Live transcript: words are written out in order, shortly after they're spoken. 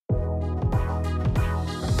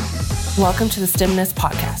Welcome to the STEMINIST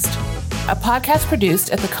podcast, a podcast produced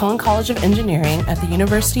at the Cullen College of Engineering at the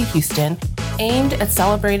University of Houston, aimed at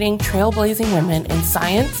celebrating trailblazing women in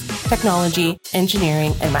science, technology,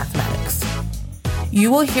 engineering, and mathematics.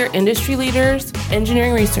 You will hear industry leaders,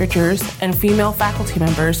 engineering researchers, and female faculty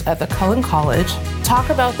members at the Cullen College talk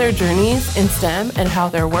about their journeys in STEM and how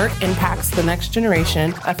their work impacts the next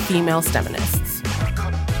generation of female STEMINISTs.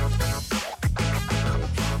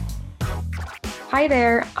 Hi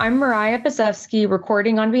there, I'm Moriah Bisewski,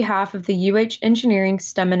 recording on behalf of the UH Engineering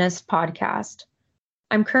STEMINIST podcast.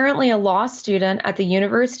 I'm currently a law student at the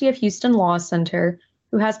University of Houston Law Center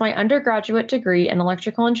who has my undergraduate degree in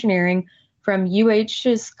electrical engineering from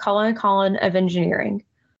UH's Cullen College of Engineering.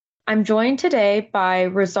 I'm joined today by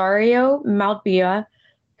Rosario Maltbia,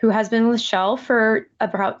 who has been with Shell for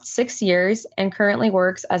about 6 years and currently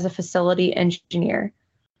works as a facility engineer.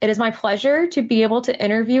 It is my pleasure to be able to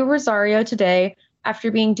interview Rosario today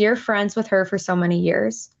after being dear friends with her for so many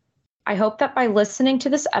years. I hope that by listening to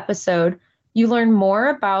this episode, you learn more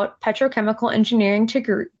about petrochemical engineering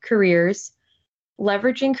careers,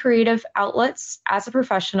 leveraging creative outlets as a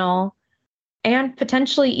professional, and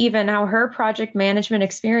potentially even how her project management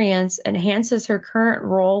experience enhances her current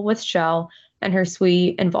role with Shell and her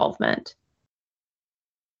SWE involvement.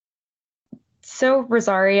 So,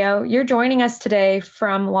 Rosario, you're joining us today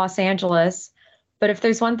from Los Angeles, but if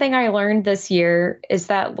there's one thing I learned this year is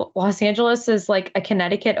that Los Angeles is like a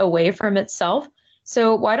Connecticut away from itself.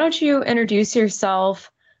 So why don't you introduce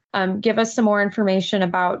yourself, give us some more information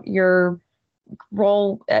about your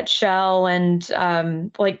role at Shell, and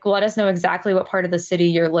let us know exactly what part of the city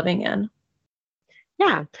you're living in.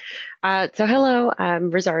 Yeah. So hello,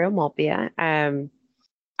 I'm Rosario Maltbia.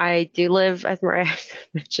 I do live, as Moriah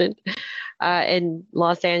mentioned, in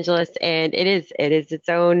Los Angeles, and it is its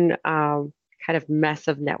own kind of mess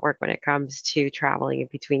of network when it comes to traveling in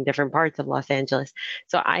between different parts of Los Angeles.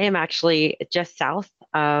 So I am actually just south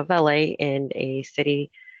of LA in a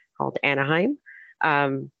city called Anaheim.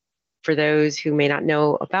 For those who may not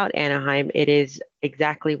know about Anaheim, it is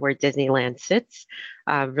exactly where Disneyland sits.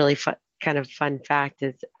 Really fun fact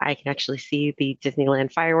is I can actually see the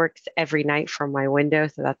Disneyland fireworks every night from my window.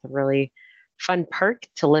 So that's a really fun perk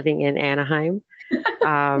to living in Anaheim.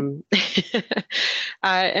 And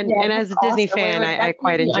as a Disney fan, I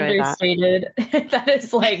quite enjoy that.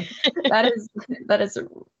 that is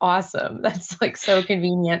awesome. That's like so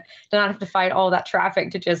convenient to not have to fight all that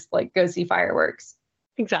traffic to just like go see fireworks.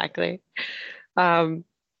 Exactly. But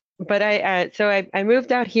I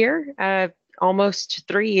moved out here almost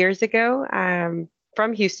 3 years ago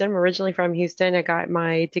from Houston, originally from Houston. I got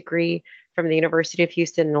my degree from the University of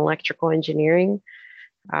Houston in electrical engineering.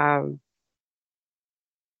 And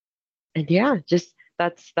yeah, just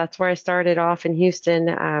that's where I started off in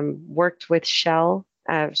Houston. Worked with Shell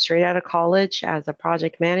straight out of college as a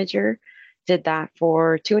project manager. Did that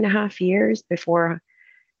for 2.5 years before,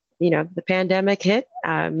 the pandemic hit,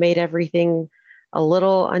 made everything a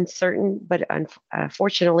little uncertain, but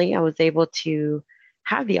fortunately, I was able to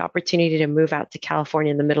have the opportunity to move out to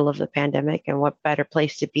California in the middle of the pandemic, and what better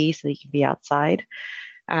place to be so you can be outside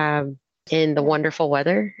in the wonderful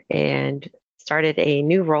weather, and started a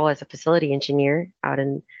new role as a facility engineer out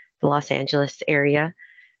in the Los Angeles area.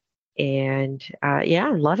 And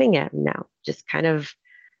loving it now. Just kind of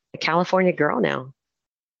a California girl now.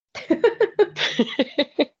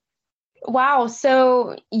 Wow.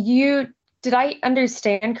 So did I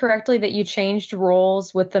understand correctly that you changed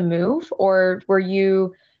roles with the move, or were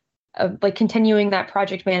you continuing that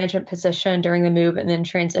project management position during the move and then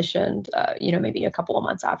transitioned, maybe a couple of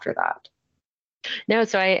months after that? No,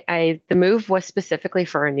 so the move was specifically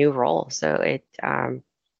for a new role. So it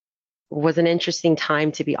was an interesting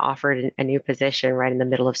time to be offered a new position right in the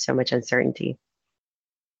middle of so much uncertainty.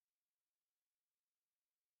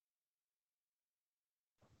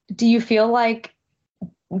 Do you feel like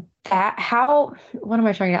that? What am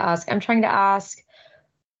I trying to ask? I'm trying to ask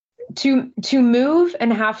to move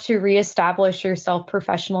and have to reestablish yourself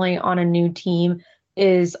professionally on a new team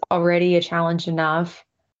is already a challenge enough.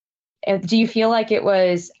 Do you feel like it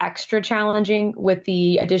was extra challenging with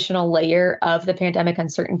the additional layer of the pandemic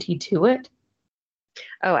uncertainty to it?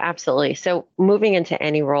 Oh, absolutely. So moving into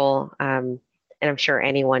any role, and I'm sure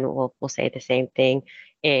anyone will say the same thing,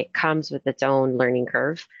 it comes with its own learning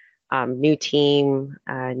curve. New team,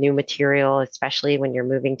 new material, especially when you're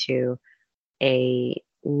moving to a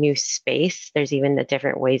new space. There's even the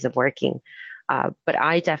different ways of working. But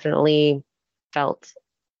I definitely felt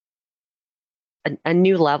a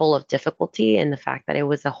new level of difficulty in the fact that it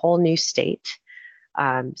was a whole new state.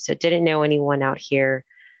 So didn't know anyone out here,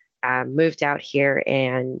 moved out here,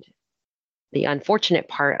 and the unfortunate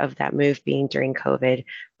part of that move being during COVID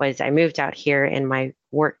was I moved out here and my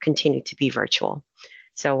work continued to be virtual.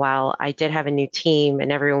 So while I did have a new team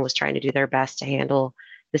and everyone was trying to do their best to handle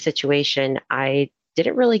the situation, I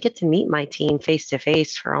didn't really get to meet my team face to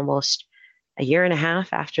face for almost a year and a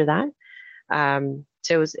half after that.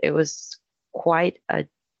 So it was quite a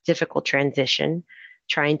difficult transition,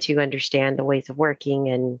 trying to understand the ways of working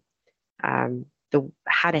and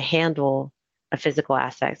how to handle a physical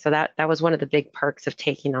aspect. So that was one of the big perks of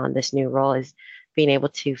taking on this new role, is being able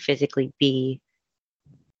to physically be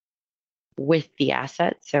with the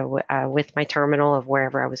asset. So with my terminal of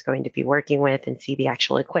wherever I was going to be working with, and see the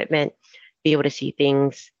actual equipment, be able to see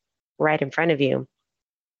things right in front of you.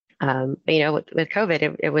 But, with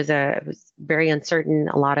COVID, it was very uncertain.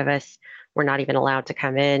 A lot of us were not even allowed to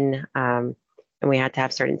come in, and we had to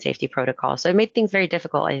have certain safety protocols. So it made things very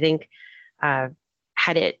difficult. I think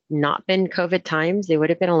had it not been COVID times, it would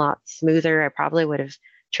have been a lot smoother. I probably would have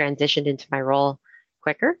transitioned into my role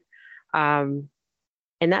quicker. And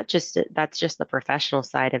that's just the professional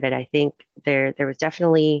side of it. I think there was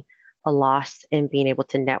definitely a loss in being able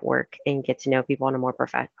to network and get to know people on a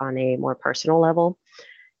more personal level.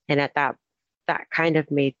 And at that kind of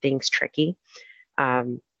made things tricky,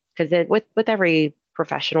 because with every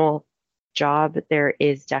professional job, there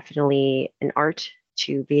is definitely an art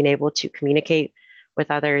to being able to communicate with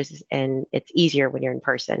others, and it's easier when you're in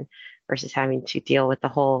person versus having to deal with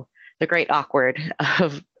the great awkward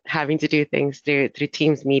of having to do things through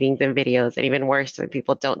Teams meetings and videos, and even worse when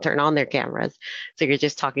people don't turn on their cameras, so you're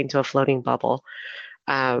just talking to a floating bubble.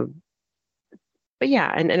 But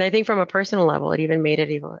yeah, and I think from a personal level, it even made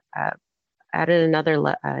it even added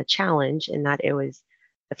another challenge, in that it was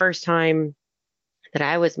the first time that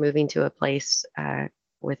I was moving to a place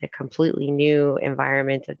with a completely new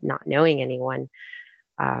environment of not knowing anyone.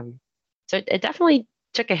 So it definitely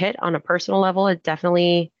took a hit on a personal level. It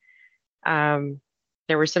definitely, there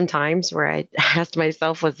were some times where I asked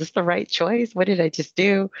myself, was this the right choice? What did I just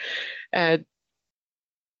do? But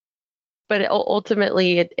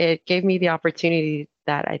ultimately, it gave me the opportunity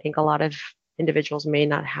that I think a lot of individuals may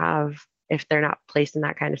not have if they're not placed in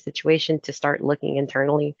that kind of situation, to start looking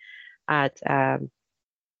internally at,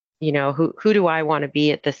 who do I want to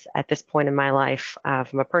be at this point in my life,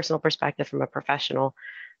 from a personal perspective, from a professional,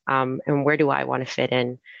 and where do I want to fit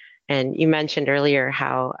in? And you mentioned earlier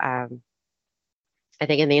how, I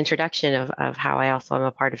think in the introduction of how I also am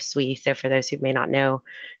a part of SWE. So for those who may not know,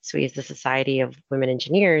 SWE is the Society of Women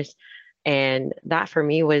Engineers. And that for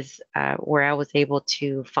me was where I was able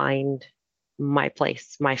to find my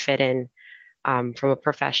place, my fit in, from a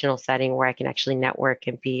professional setting where I can actually network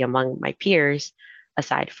and be among my peers,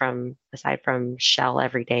 aside from shell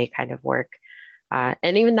everyday kind of work.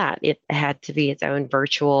 And even that, it had to be its own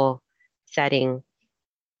virtual setting.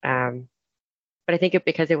 But I think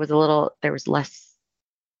because there was less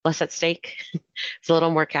at stake. It's a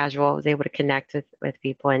little more casual. I was able to connect with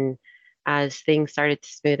people, and as things started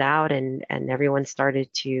to smooth out and everyone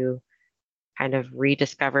started to kind of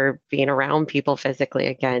rediscover being around people physically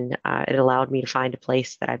again, it allowed me to find a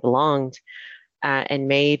place that I belonged, and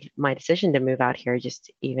made my decision to move out here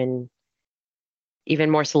just even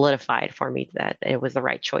more solidified for me that it was the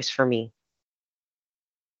right choice for me.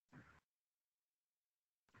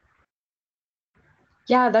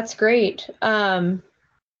 Yeah, that's great.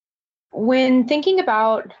 When thinking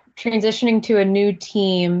about transitioning to a new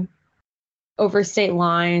team over state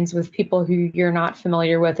lines with people who you're not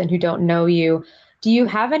familiar with and who don't know you, do you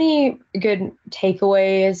have any good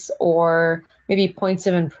takeaways or maybe points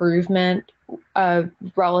of improvement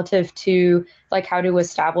relative to like how to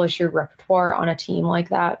establish your repertoire on a team like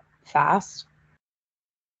that fast?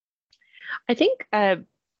 I think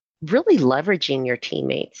really leveraging your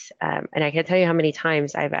teammates, and I can tell you how many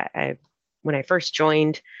times I've when I first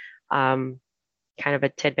joined, kind of a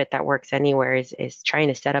tidbit that works anywhere is trying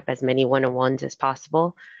to set up as many one-on-ones as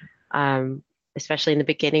possible, especially in the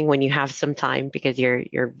beginning when you have some time, because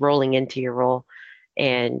you're rolling into your role,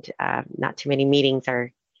 and not too many meetings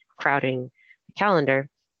are crowding the calendar.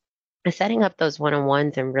 Setting up those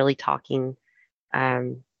one-on-ones and really talking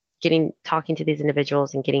to these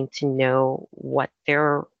individuals and getting to know what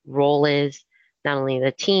their role is, not only in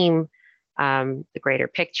the team, the greater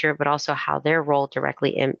picture, but also how their role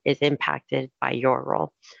directly is impacted by your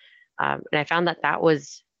role. And I found that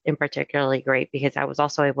was in particularly great, because I was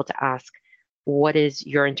also able to ask, what is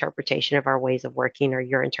your interpretation of our ways of working, or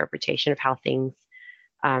your interpretation of how things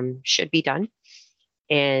should be done?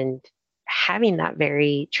 And having that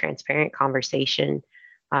very transparent conversation,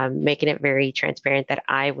 making it very transparent that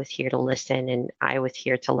I was here to listen and I was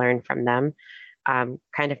here to learn from them,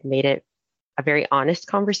 kind of made it a very honest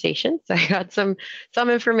conversation. So I got some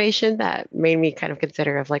information that made me kind of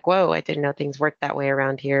consider of like, whoa, I didn't know things worked that way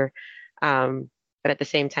around here. But at the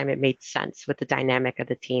same time, it made sense with the dynamic of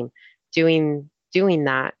the team. Doing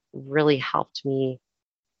that really helped me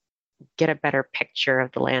get a better picture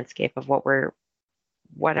of the landscape of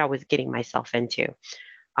what I was getting myself into,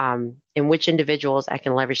 and which individuals I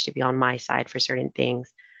can leverage to be on my side for certain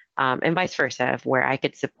things, and vice versa, of where I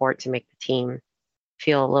could support to make the team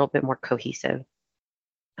feel a little bit more cohesive.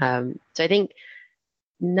 So I think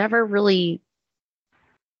never really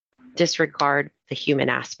disregard the human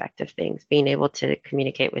aspect of things. Being able to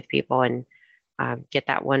communicate with people and get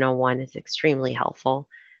that one-on-one is extremely helpful,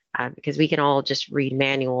 because we can all just read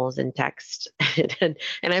manuals and text. and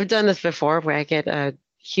I've done this before where I get a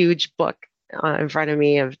huge book in front of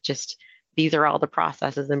me of just, these are all the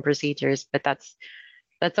processes and procedures, but that's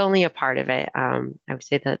only a part of it. I would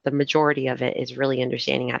say that the majority of it is really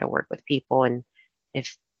understanding how to work with people. And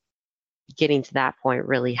if getting to that point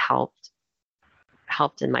really helped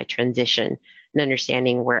in my transition and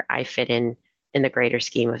understanding where I fit in the greater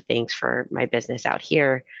scheme of things for my business out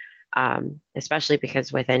here, especially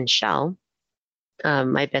because within Shell,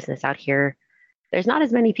 my business out here, there's not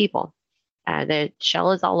as many people. The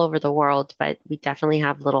Shell is all over the world, but we definitely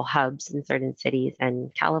have little hubs in certain cities.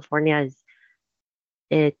 And California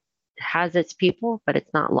it has its people, but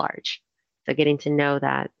it's not large. So getting to know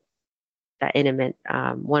that intimate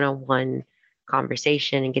one-on-one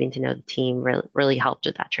conversation and getting to know the team really helped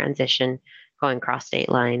with that transition, going across state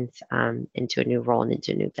lines into a new role and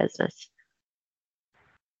into a new business.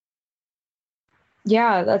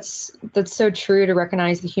 Yeah, that's so true, to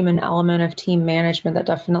recognize the human element of team management. That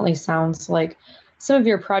definitely sounds like some of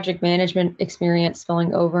your project management experience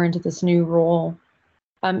spilling over into this new role.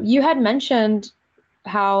 You had mentioned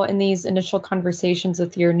how in these initial conversations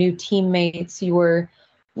with your new teammates, you were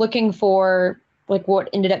looking for like what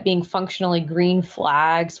ended up being functionally green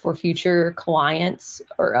flags for future clients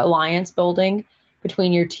or alliance building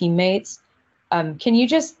between your teammates. Can you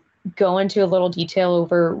just go into a little detail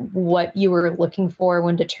over what you were looking for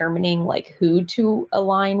when determining like who to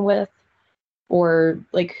align with, or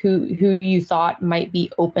like who you thought might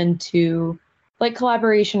be open to like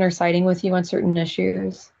collaboration or siding with you on certain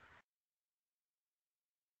issues?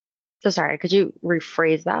 So sorry, could you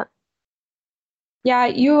rephrase that? Yeah,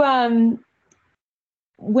 you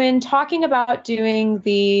when talking about doing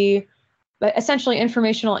the essentially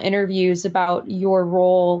informational interviews about your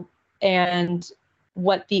role and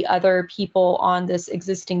what the other people on this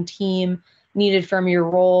existing team needed from your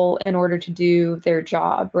role in order to do their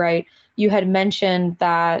job, right? You had mentioned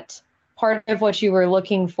that part of what you were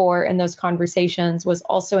looking for in those conversations was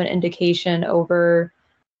also an indication over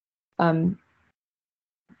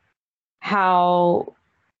how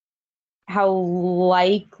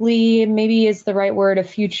likely, maybe is the right word, a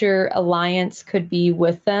future alliance could be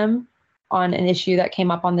with them on an issue that came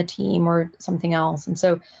up on the team or something else. And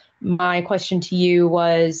so my question to you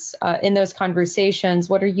was, in those conversations,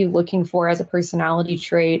 what are you looking for as a personality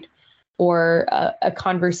trait or a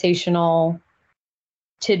conversational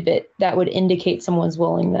tidbit that would indicate someone's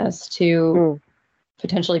willingness to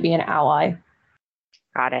potentially be an ally?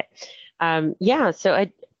 Got it. Yeah. So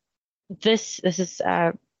this is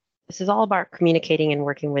all about communicating and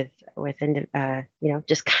working with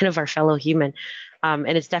just kind of our fellow human, and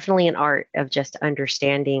it's definitely an art of just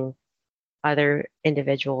understanding other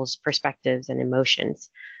individuals' perspectives and emotions,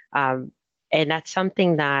 and that's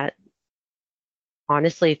something that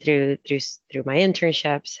honestly through my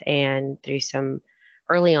internships and through some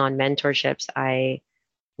early on mentorships, I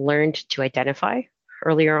learned to identify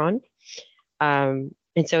earlier on. And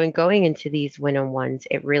so in going into these one-on-ones,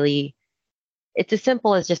 it's as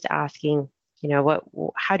simple as just asking,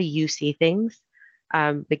 how do you see things?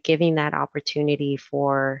 But giving that opportunity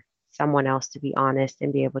for someone else to be honest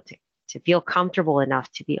and be able to feel comfortable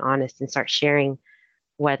enough to be honest and start sharing,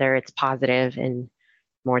 whether it's positive and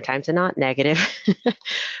more times than not negative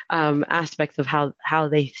aspects of how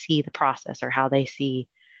they see the process or how they see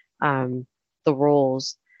the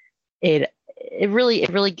roles. It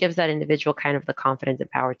really gives that individual kind of the confidence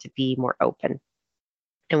and power to be more open.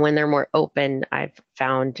 And when they're more open, I've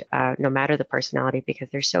found, no matter the personality, because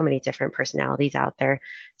there's so many different personalities out there,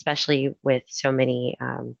 especially with so many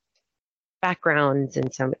backgrounds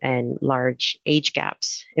and large age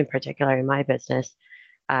gaps, in particular in my business,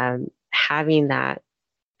 having that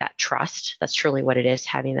trust, that's truly what it is,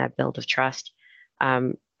 having that build of trust,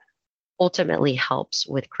 ultimately helps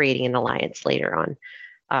with creating an alliance later on.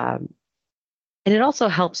 And it also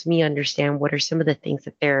helps me understand what are some of the things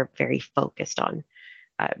that they're very focused on.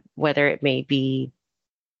 Whether it may be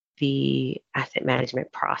the asset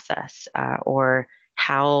management process, or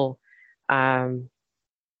how the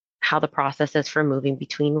process is for moving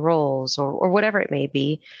between roles, or whatever it may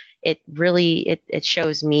be. It really it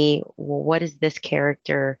shows me, well, what is this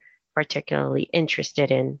character particularly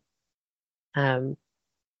interested in,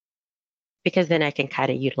 because then I can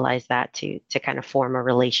kind of utilize that to kind of form a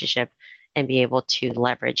relationship and be able to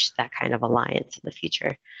leverage that kind of alliance in the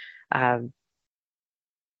future. Um,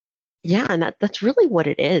 yeah, and that's really what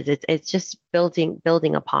it is. It's just building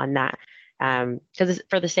upon that. Because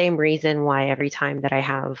for the same reason why every time that I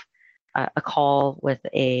have a call with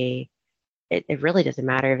it really doesn't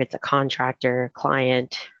matter if it's a contractor,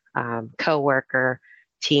 client, coworker,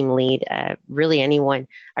 team lead, really anyone.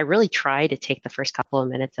 I really try to take the first couple of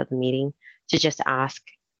minutes of the meeting to just ask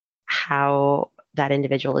how that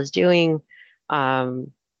individual is doing,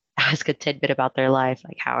 ask a tidbit about their life,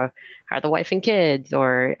 like how are the wife and kids,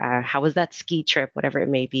 or how was that ski trip, whatever it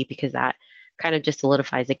may be, because that kind of just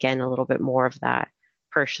solidifies again a little bit more of that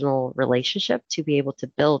personal relationship to be able to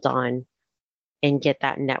build on and get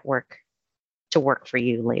that network to work for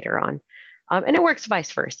you later on. And it works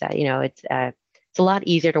vice versa. It's a lot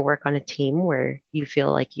easier to work on a team where you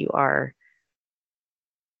feel like you are,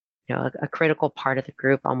 a critical part of the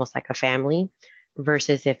group, almost like a family,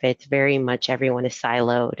 versus if it's very much everyone is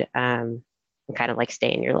siloed, and kind of like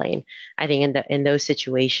stay in your lane. I think in those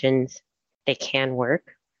situations, they can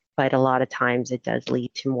work, but a lot of times it does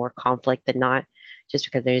lead to more conflict than not, just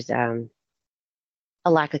because there's a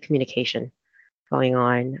lack of communication going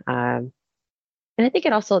on. And I think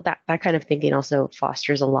it also, that kind of thinking also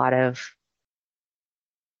fosters a lot of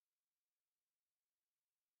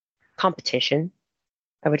competition.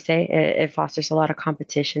 I would say it fosters a lot of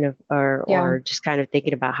competition or just kind of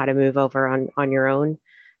thinking about how to move over on your own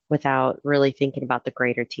without really thinking about the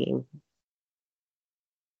greater team.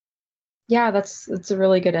 Yeah, that's a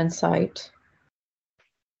really good insight.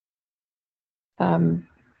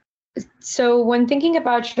 So when thinking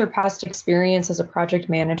about your past experience as a project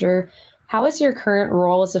manager, how is your current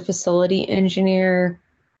role as a facility engineer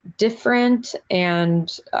different? And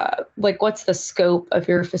what's the scope of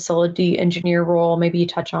your facility engineer role? Maybe you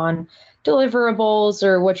touch on deliverables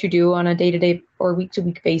or what you do on a day-to-day or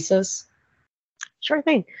week-to-week basis. Sure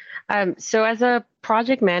thing. So as a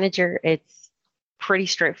project manager, it's pretty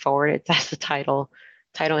straightforward. It's as the title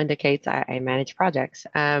indicates. I manage projects.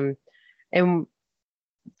 And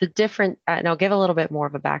the different, and I'll give a little bit more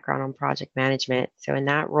of a background on project management. So in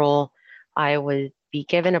that role, I would be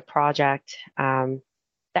given a project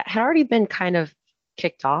that had already been kind of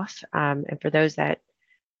kicked off. And for those that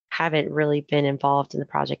haven't really been involved in the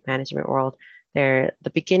project management world, the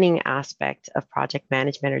beginning aspect of project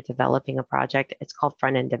management or developing a project, it's called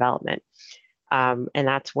front-end development. And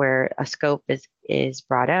that's where a scope is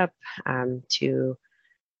brought up to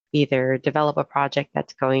either develop a project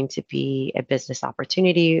that's going to be a business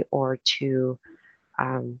opportunity or to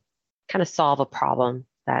kind of solve a problem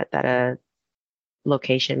that a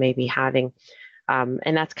location may be having.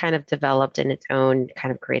 And that's kind of developed in its own,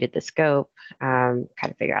 kind of created the scope, kind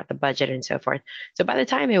of figure out the budget and so forth. So by the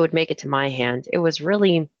time it would make it to my hand, it was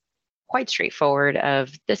really quite straightforward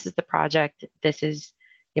of, this is the project, this is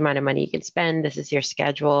the amount of money you can spend, this is your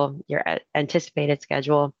schedule, your anticipated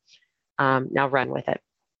schedule, now run with it.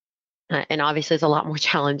 And obviously it's a lot more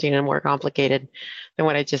challenging and more complicated than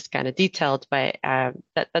what I just kind of detailed, but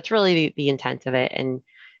that's really the intent of it. And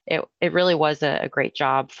it really was a great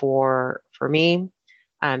job for me,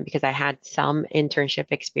 because I had some internship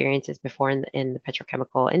experiences before in the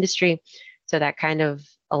petrochemical industry. So that kind of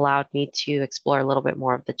allowed me to explore a little bit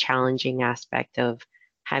more of the challenging aspect of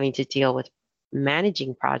having to deal with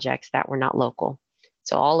managing projects that were not local.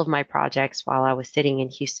 So all of my projects, while I was sitting in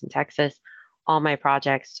Houston, Texas, all my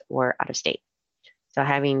projects were out of state. So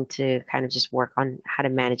having to kind of just work on how to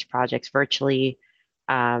manage projects virtually,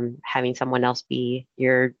 having someone else be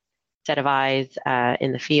your set of eyes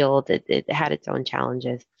in the field, it had its own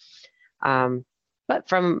challenges. But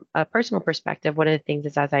from a personal perspective, one of the things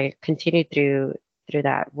is, as I continued through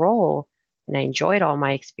that role and I enjoyed all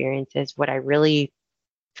my experiences, what I really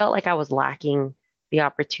felt like I was lacking the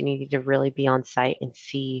opportunity to really be on site and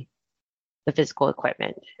see the physical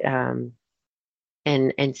equipment,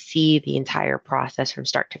 and see the entire process from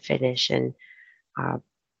start to finish, and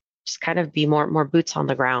just kind of be more boots on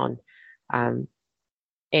the ground.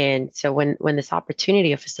 And so when this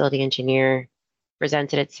opportunity of facility engineer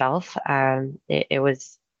presented itself,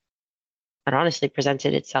 it honestly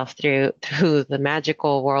presented itself through the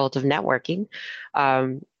magical world of networking.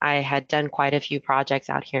 I had done quite a few projects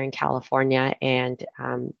out here in California, and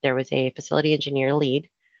there was a facility engineer lead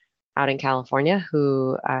out in California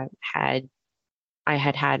who had I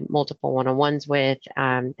had had multiple one-on-ones with.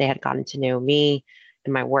 They had gotten to know me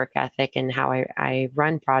and my work ethic and how I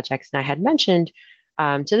run projects. And I had mentioned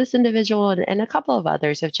to this individual and a couple of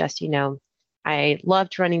others of just, I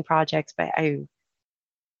loved running projects, but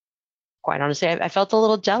quite honestly, I felt a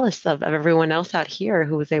little jealous of everyone else out here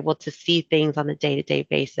who was able to see things on a day-to-day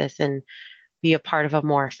basis and be a part of a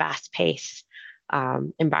more fast-paced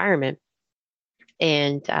environment.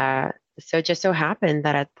 And so it just so happened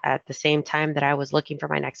that at the same time that I was looking for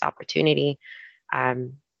my next opportunity,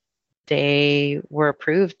 they were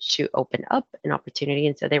approved to open up an opportunity.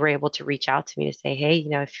 And so they were able to reach out to me to say, hey,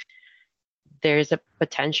 if there's a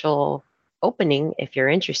potential opening, if you're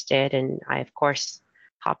interested. And I, of course,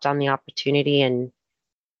 hopped on the opportunity and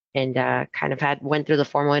kind of went through the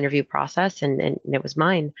formal interview process and it was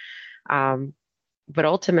mine. But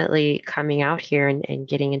ultimately coming out here and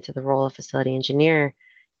getting into the role of facility engineer,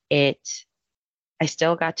 I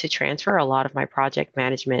still got to transfer a lot of my project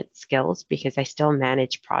management skills because I still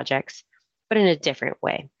manage projects, but in a different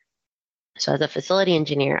way. So as a facility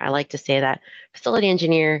engineer, I like to say that facility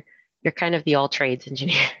engineer, you're kind of the all trades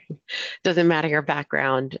engineer. Doesn't matter your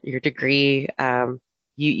background, your degree,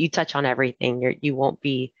 you touch on everything. You won't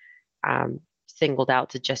be singled out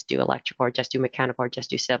to just do electrical or just do mechanical or just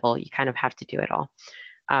do civil. You kind of have to do it all.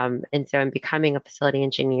 And so in becoming a facility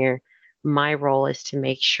engineer, my role is to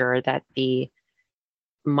make sure that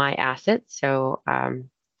my assets, so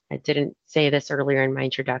I didn't say this earlier in my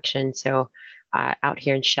introduction, so out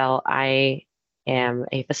here in Shell, I am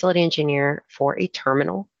a facility engineer for a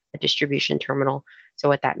terminal, a distribution terminal. So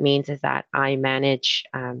what that means is that I manage,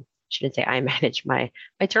 shouldn't say I manage, my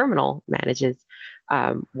terminal manages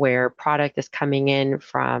where product is coming in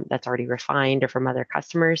from that's already refined or from other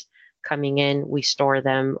customers coming in, we store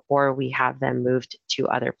them or we have them moved to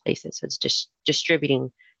other places. So it's just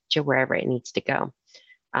distributing to wherever it needs to go,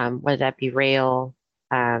 whether that be rail,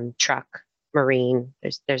 truck, marine.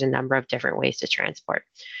 There's a number of different ways to transport.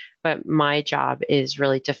 But my job is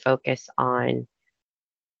really to focus on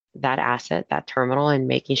that asset, that terminal, and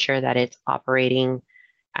making sure that it's operating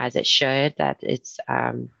as it should, that it's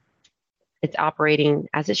operating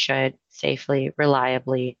as it should, safely,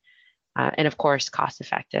 reliably, and of course, cost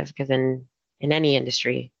effective, because in any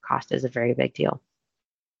industry, cost is a very big deal.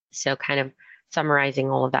 So kind of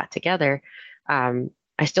summarizing all of that together,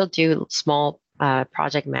 I still do small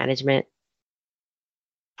project management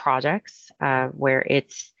projects where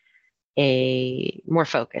it's a more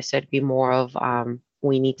focused. So it'd be more of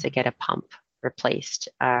we need to get a pump replaced,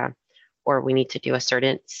 or we need to do a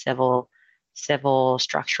certain civil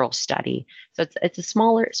structural study. So it's a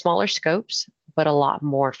smaller scopes, but a lot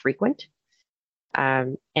more frequent.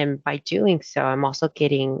 And by doing so, I'm also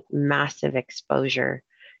getting massive exposure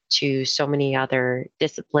to so many other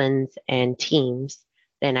disciplines and teams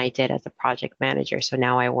than I did as a project manager. So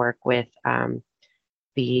now I work with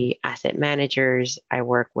the asset managers, I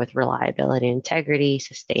work with reliability, integrity,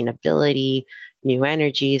 sustainability, new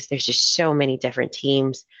energies. There's just so many different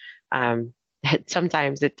teams.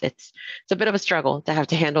 Sometimes it's a bit of a struggle to have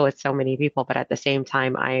to handle with so many people, but at the same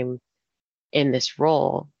time, I'm in this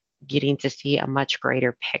role getting to see a much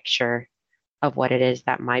greater picture of what it is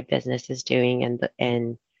that my business is doing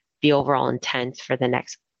and the overall intent for the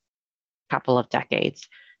next couple of decades,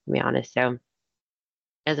 to be honest. So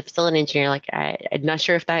as a facility engineer, I'm not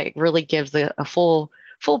sure if that really gives a full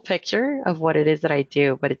picture of what it is that I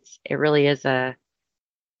do, but it really is a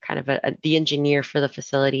kind of the engineer for the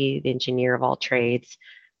facility, the engineer of all trades.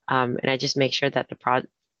 And I just make sure that the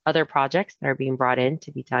other projects that are being brought in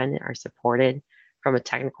to be done are supported from a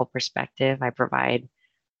technical perspective. I provide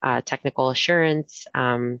technical assurance,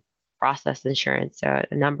 process insurance, so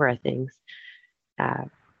a number of things.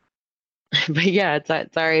 But yeah,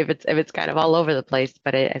 sorry if it's kind of all over the place,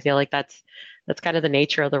 but I feel like that's kind of the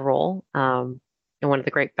nature of the role. And one of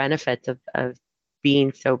the great benefits of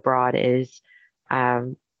being so broad is,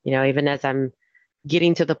 even as I'm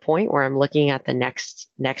getting to the point where I'm looking at the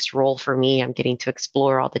next role for me, I'm getting to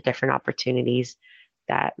explore all the different opportunities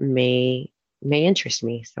that may interest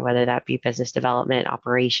me. So whether that be business development,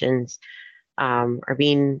 operations, or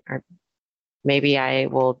maybe I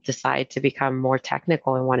will decide to become more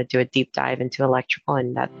technical and want to do a deep dive into electrical,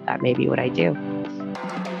 and that may be what I do.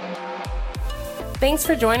 Thanks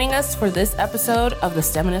for joining us for this episode of the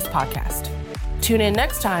STEMINIST podcast. Tune in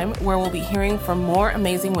next time where we'll be hearing from more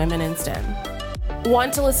amazing women in STEM.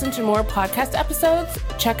 Want to listen to more podcast episodes?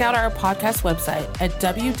 Check out our podcast website at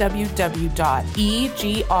www.egr.uh.edu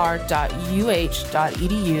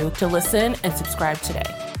to listen and subscribe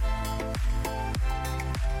today.